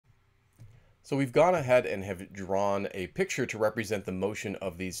So we've gone ahead and have drawn a picture to represent the motion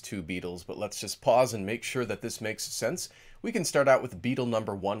of these two beetles, but let's just pause and make sure that this makes sense. We can start out with beetle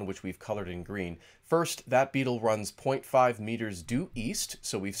number 1, which we've colored in green. First, that beetle runs 0.5 meters due east,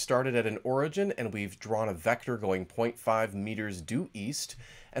 so we've started at an origin and we've drawn a vector going 0.5 meters due east,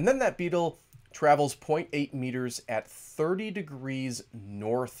 and then that beetle travels 0.8 meters at 30 degrees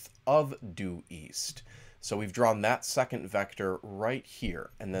north of due east. So we've drawn that second vector right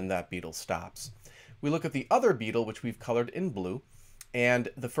here, and then that beetle stops. We look at the other beetle, which we've colored in blue, and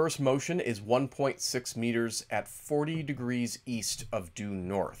the first motion is 1.6 meters at 40 degrees east of due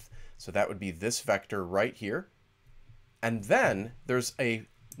north. So that would be this vector right here. And then there's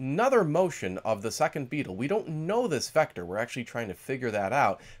another motion of the second beetle. We don't know this vector. We're actually trying to figure that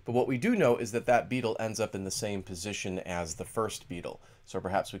out. But what we do know is that that beetle ends up in the same position as the first beetle. So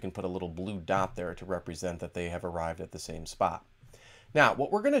perhaps we can put a little blue dot there to represent that they have arrived at the same spot. Now,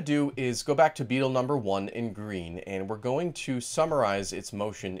 what we're going to do is go back to beetle number 1 in green, and we're going to summarize its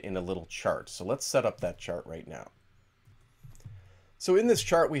motion in a little chart. So let's set up that chart right now. So in this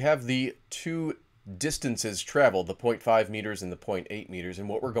chart, we have the two distances traveled, the 0.5 meters and the 0.8 meters, and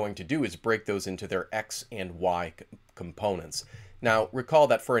what we're going to do is break those into their x and y components. Now, recall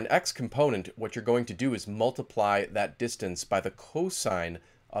that for an x component, what you're going to do is multiply that distance by the cosine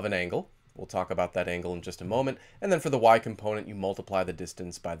of an angle. We'll talk about that angle in just a moment. And then for the y component, you multiply the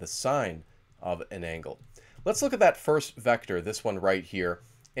distance by the sine of an angle. Let's look at that first vector, this one right here.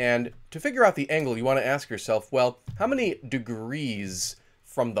 And to figure out the angle, you want to ask yourself, well, how many degrees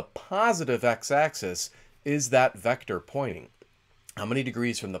from the positive x-axis is that vector pointing? How many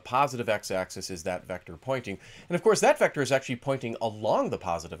degrees from the positive x-axis is that vector pointing? And of course, that vector is actually pointing along the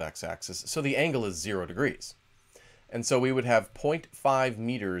positive x-axis, so the angle is 0 degrees. And so we would have 0.5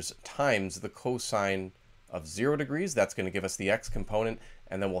 meters times the cosine of 0 degrees. That's going to give us the x component,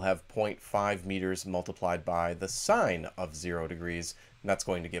 and then we'll have 0.5 meters multiplied by the sine of 0 degrees, and that's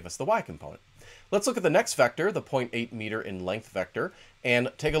going to give us the y component. Let's look at the next vector, the 0.8 meter in length vector,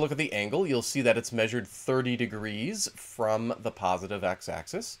 and take a look at the angle. You'll see that it's measured 30 degrees from the positive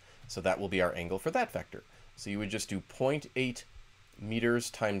x-axis, so that will be our angle for that vector. So you would just do 0.8 meters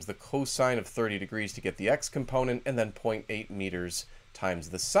times the cosine of 30 degrees to get the x component, and then 0.8 meters times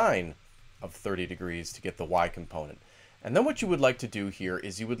the sine of 30 degrees to get the y component. And then what you would like to do here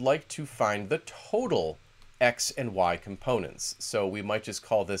is you would like to find the total x and y components. So we might just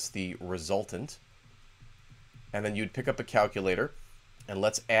call this the resultant. And then you'd pick up a calculator, and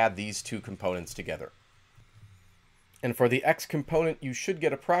let's add these two components together. And for the x component, you should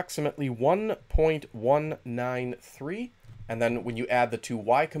get approximately 1.193. And then when you add the two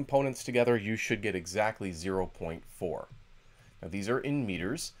y components together, you should get exactly 0.4. Now these are in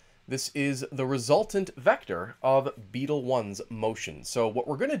meters. This is the resultant vector of beetle 1's motion. So what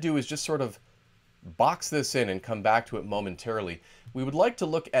we're going to do is just sort of box this in and come back to it momentarily. We would like to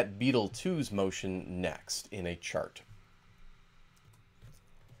look at beetle 2's motion next in a chart.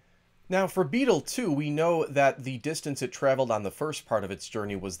 Now for beetle 2, we know that the distance it traveled on the first part of its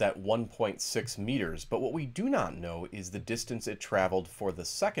journey was that 1.6 meters, but what we do not know is the distance it traveled for the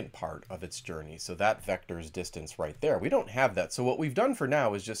second part of its journey, so that vector's distance right there. We don't have that, so what we've done for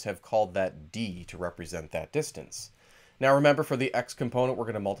now is just have called that d to represent that distance. Now remember, for the x component, we're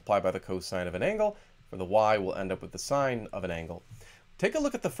going to multiply by the cosine of an angle. For the y, we'll end up with the sine of an angle. Take a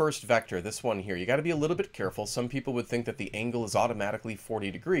look at the first vector, this one here. You got to be a little bit careful. Some people would think that the angle is automatically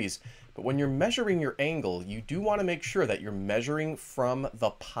 40 degrees, but when you're measuring your angle, you do want to make sure that you're measuring from the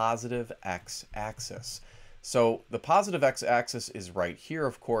positive x-axis. So the positive x-axis is right here,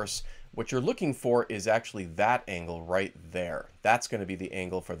 of course. What you're looking for is actually that angle right there. That's going to be the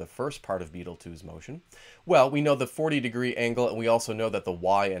angle for the first part of beetle 2's motion. Well, we know the 40-degree angle, and we also know that the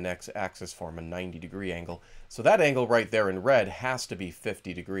y and x-axis form a 90-degree angle. So that angle right there in red has to be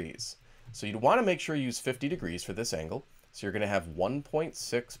 50 degrees. So you'd want to make sure you use 50 degrees for this angle. So you're going to have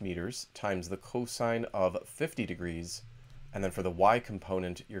 1.6 meters times the cosine of 50 degrees. And then for the y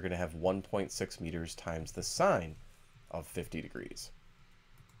component, you're going to have 1.6 meters times the sine of 50 degrees.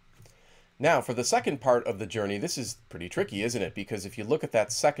 Now, for the second part of the journey, this is pretty tricky, isn't it? Because if you look at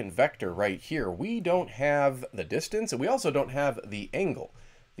that second vector right here, we don't have the distance, and we also don't have the angle.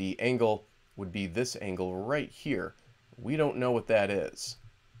 The angle would be this angle right here. We don't know what that is.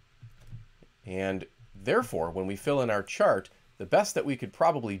 And therefore, when we fill in our chart, the best that we could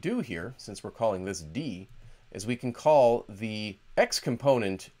probably do here, since we're calling this d, is we can call the x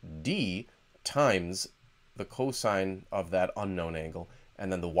component d times the cosine of that unknown angle,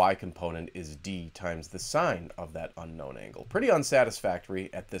 and then the y component is d times the sine of that unknown angle. Pretty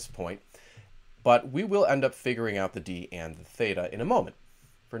unsatisfactory at this point, but we will end up figuring out the d and the theta in a moment.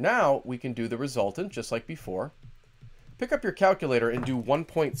 For now, we can do the resultant just like before. Pick up your calculator and do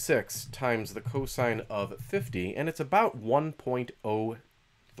 1.6 times the cosine of 50, and it's about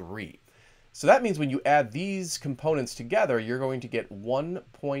 1.03. So that means when you add these components together, you're going to get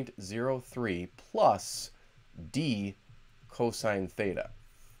 1.03 plus d cosine theta.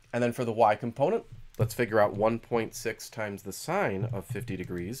 And then for the y component, let's figure out 1.6 times the sine of 50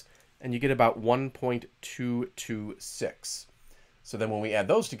 degrees, and you get about 1.226. So then when we add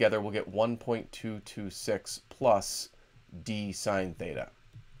those together, we'll get 1.226 plus d sine theta.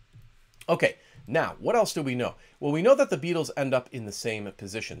 Okay, now, what else do we know? Well, we know that the beetles end up in the same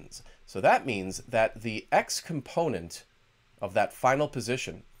positions. So that means that the x component of that final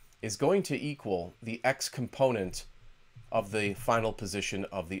position is going to equal the x component of the final position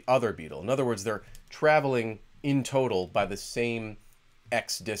of the other beetle. In other words, they're traveling in total by the same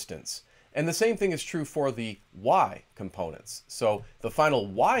x distance. And the same thing is true for the y components. So the final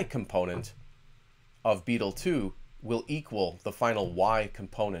y component of beetle 2 will equal the final y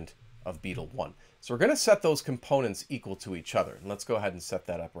component of beetle 1. So we're going to set those components equal to each other. And let's go ahead and set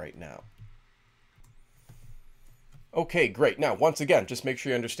that up right now. Okay, great. Now, once again, just make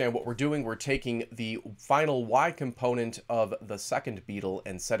sure you understand what we're doing. We're taking the final y component of the second beetle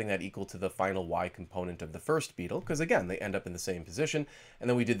and setting that equal to the final y component of the first beetle, because again, they end up in the same position. And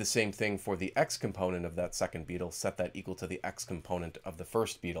then we did the same thing for the x component of that second beetle, set that equal to the x component of the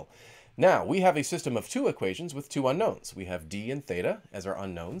first beetle. Now, we have a system of two equations with two unknowns. We have d and theta as our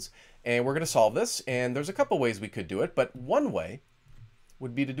unknowns, and we're going to solve this. And there's a couple ways we could do it, but one way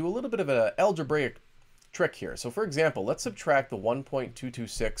would be to do a little bit of an algebraic trick here. So for example, let's subtract the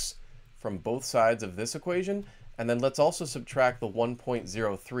 1.226 from both sides of this equation, and then let's also subtract the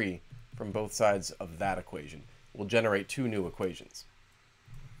 1.03 from both sides of that equation. We'll generate two new equations.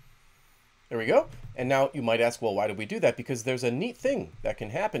 There we go. And now you might ask, well, why did we do that? Because there's a neat thing that can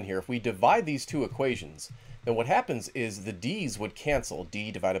happen here. If we divide these two equations, then what happens is the d's would cancel.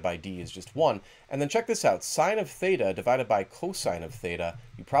 D divided by d is just 1. And then check this out. Sine of theta divided by cosine of theta,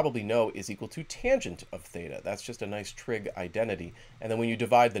 you probably know, is equal to tangent of theta. That's just a nice trig identity. And then when you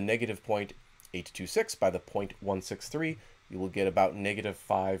divide the negative 0.826 by the 0.163, you will get about negative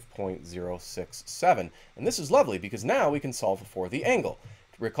 5.067. And this is lovely because now we can solve for the angle.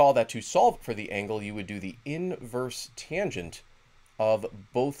 Recall that to solve for the angle, you would do the inverse tangent of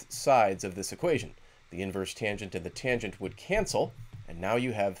both sides of this equation. The inverse tangent and the tangent would cancel, and now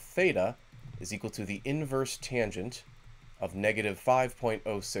you have theta is equal to the inverse tangent of negative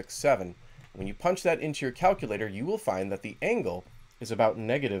 5.067. When you punch that into your calculator, you will find that the angle is about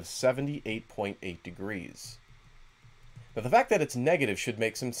negative 78.8 degrees. Now, the fact that it's negative should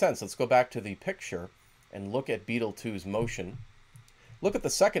make some sense. Let's go back to the picture and look at Beetle 2's motion. Look at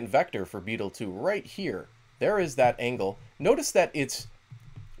the second vector for Beetle 2 right here. There is that angle. Notice that it's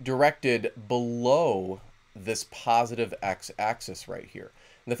directed below this positive x-axis right here.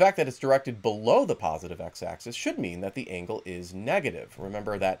 And the fact that it's directed below the positive x-axis should mean that the angle is negative.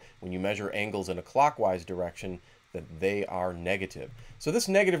 Remember that when you measure angles in a clockwise direction, that they are negative. So this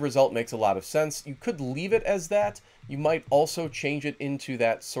negative result makes a lot of sense. You could leave it as that. You might also change it into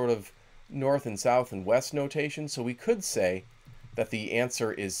that sort of north and south and west notation. So we could say that the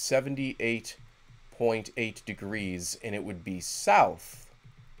answer is 78.8 degrees, and it would be south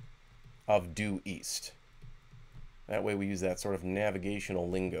of due east. That way we use that sort of navigational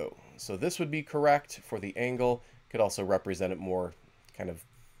lingo. So this would be correct for the angle. Could also represent it more kind of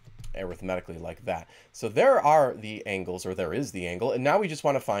arithmetically like that. So there are the angles, or there is the angle, and now we just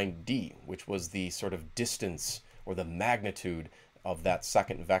want to find d, which was the sort of distance or the magnitude of that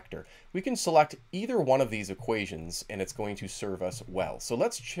second vector. We can select either one of these equations and it's going to serve us well. So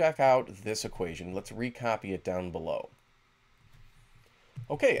let's check out this equation. Let's recopy it down below.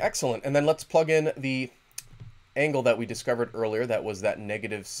 Okay, excellent. And then let's plug in the angle that we discovered earlier. That was that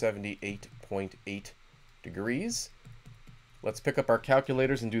negative 78.8 degrees. Let's pick up our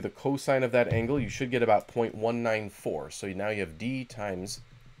calculators and do the cosine of that angle. You should get about 0.194. So now you have d times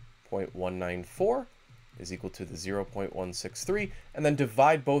 0.194 is equal to the 0.163, and then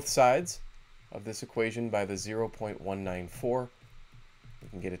divide both sides of this equation by the 0.194. You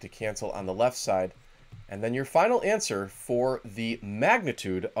can get it to cancel on the left side, and then your final answer for the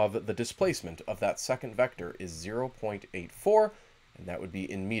magnitude of the displacement of that second vector is 0.84, and that would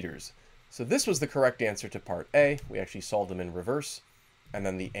be in meters. So this was the correct answer to part A. We actually solved them in reverse, and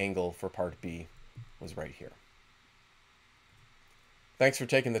then the angle for part B was right here. Thanks for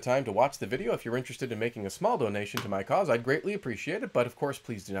taking the time to watch the video. If you're interested in making a small donation to my cause, I'd greatly appreciate it, but of course,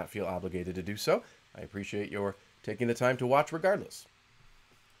 please do not feel obligated to do so. I appreciate your taking the time to watch regardless.